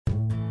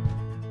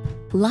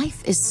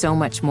Life is so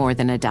much more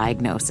than a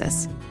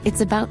diagnosis. It's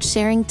about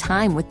sharing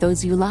time with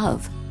those you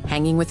love,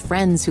 hanging with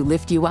friends who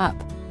lift you up,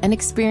 and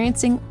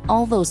experiencing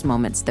all those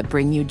moments that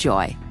bring you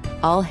joy.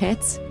 All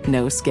hits,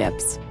 no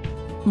skips.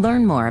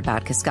 Learn more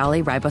about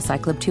Kisqali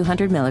Ribociclib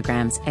 200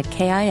 milligrams at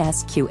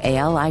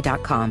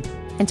KISQALI.com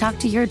and talk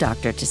to your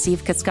doctor to see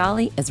if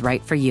Kisqali is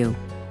right for you.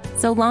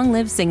 So long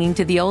live singing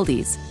to the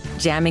oldies,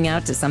 jamming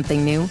out to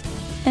something new,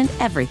 and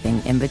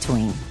everything in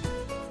between.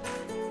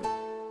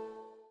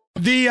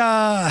 The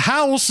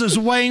House is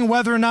weighing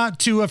whether or not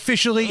to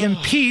officially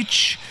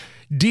impeach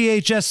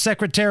DHS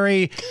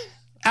Secretary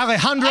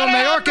Alejandro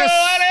Mayorkas.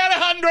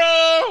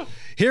 Alejandro!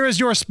 Here is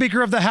your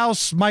Speaker of the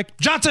House, Mike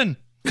Johnson.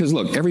 Because,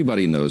 look,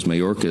 everybody knows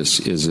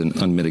Mayorkas is an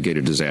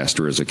unmitigated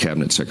disaster as a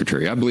cabinet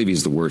secretary. I believe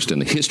he's the worst in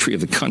the history of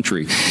the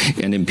country.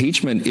 And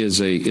impeachment is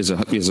a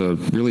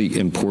really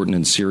important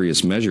and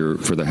serious measure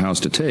for the House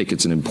to take.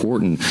 It's an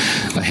important,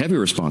 a heavy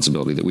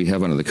responsibility that we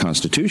have under the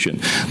Constitution.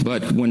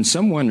 But when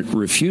someone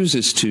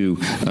refuses to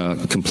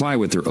comply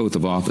with their oath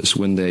of office,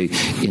 when they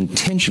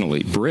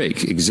intentionally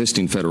break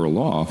existing federal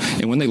law,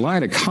 and when they lie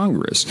to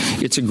Congress,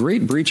 it's a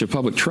great breach of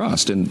public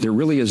trust. And there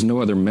really is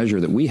no other measure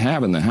that we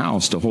have in the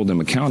House to hold them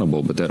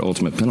accountable but that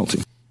ultimate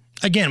penalty.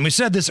 Again, we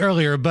said this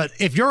earlier, but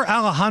if you're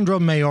Alejandro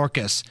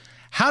Mayorkas,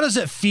 how does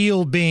it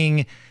feel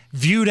being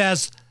viewed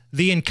as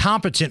the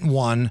incompetent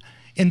one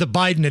in the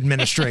Biden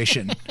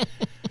administration?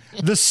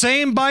 The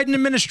same Biden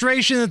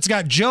administration that's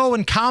got Joe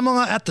and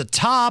Kamala at the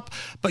top,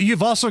 but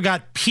you've also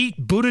got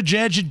Pete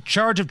Buttigieg in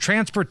charge of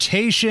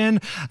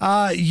transportation.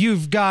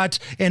 You've got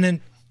an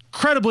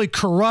incredibly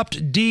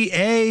corrupt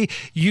DA.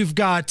 You've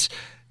got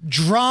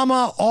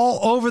drama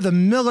all over the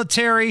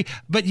military,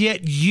 but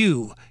yet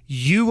you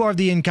are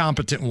the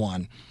incompetent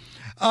one.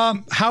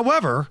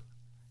 However,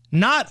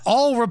 not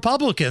all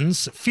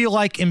Republicans feel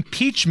like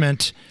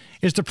impeachment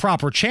is the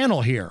proper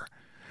channel here.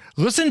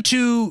 Listen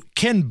to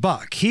Ken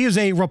Buck. He is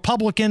a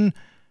Republican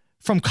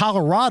from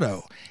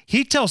Colorado.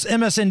 He tells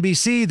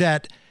MSNBC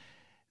that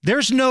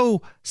there's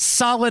no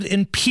solid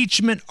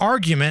impeachment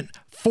argument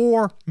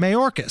for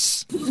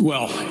Mayorkas.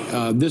 Well,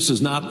 this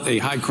is not a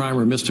high crime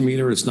or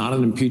misdemeanor. It's not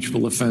an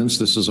impeachable offense.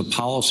 This is a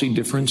policy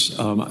difference.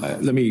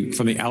 Let me,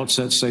 from the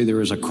outset, say there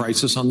is a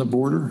crisis on the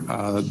border.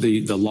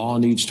 The law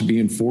needs to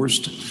be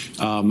enforced.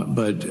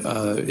 But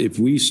if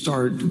we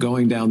start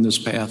going down this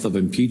path of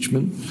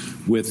impeachment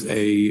with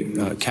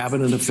a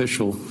cabinet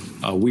official,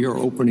 we are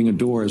opening a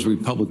door as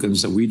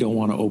Republicans that we don't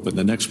want to open.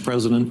 The next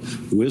president,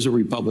 who is a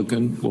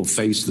Republican, will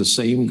face the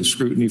same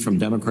scrutiny from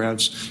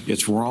Democrats.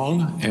 It's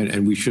wrong,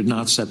 and we should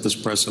not set this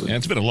precedent. And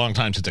it's been a long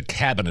time since a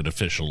cabinet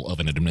official of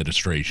an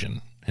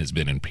administration has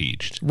been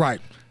impeached. Right.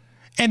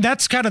 And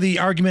that's kind of the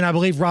argument I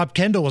believe Rob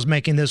Kendall was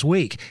making this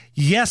week.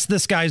 Yes,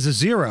 this guy's a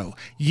zero.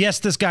 Yes,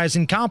 this guy's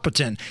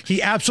incompetent.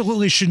 He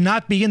absolutely should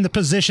not be in the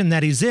position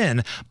that he's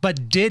in.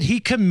 But did he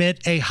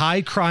commit a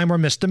high crime or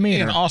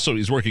misdemeanor? And also,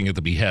 he's working at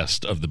the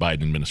behest of the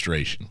Biden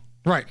administration.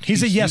 Right.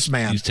 He's a yes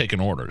man. He's taking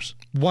orders.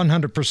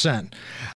 100%.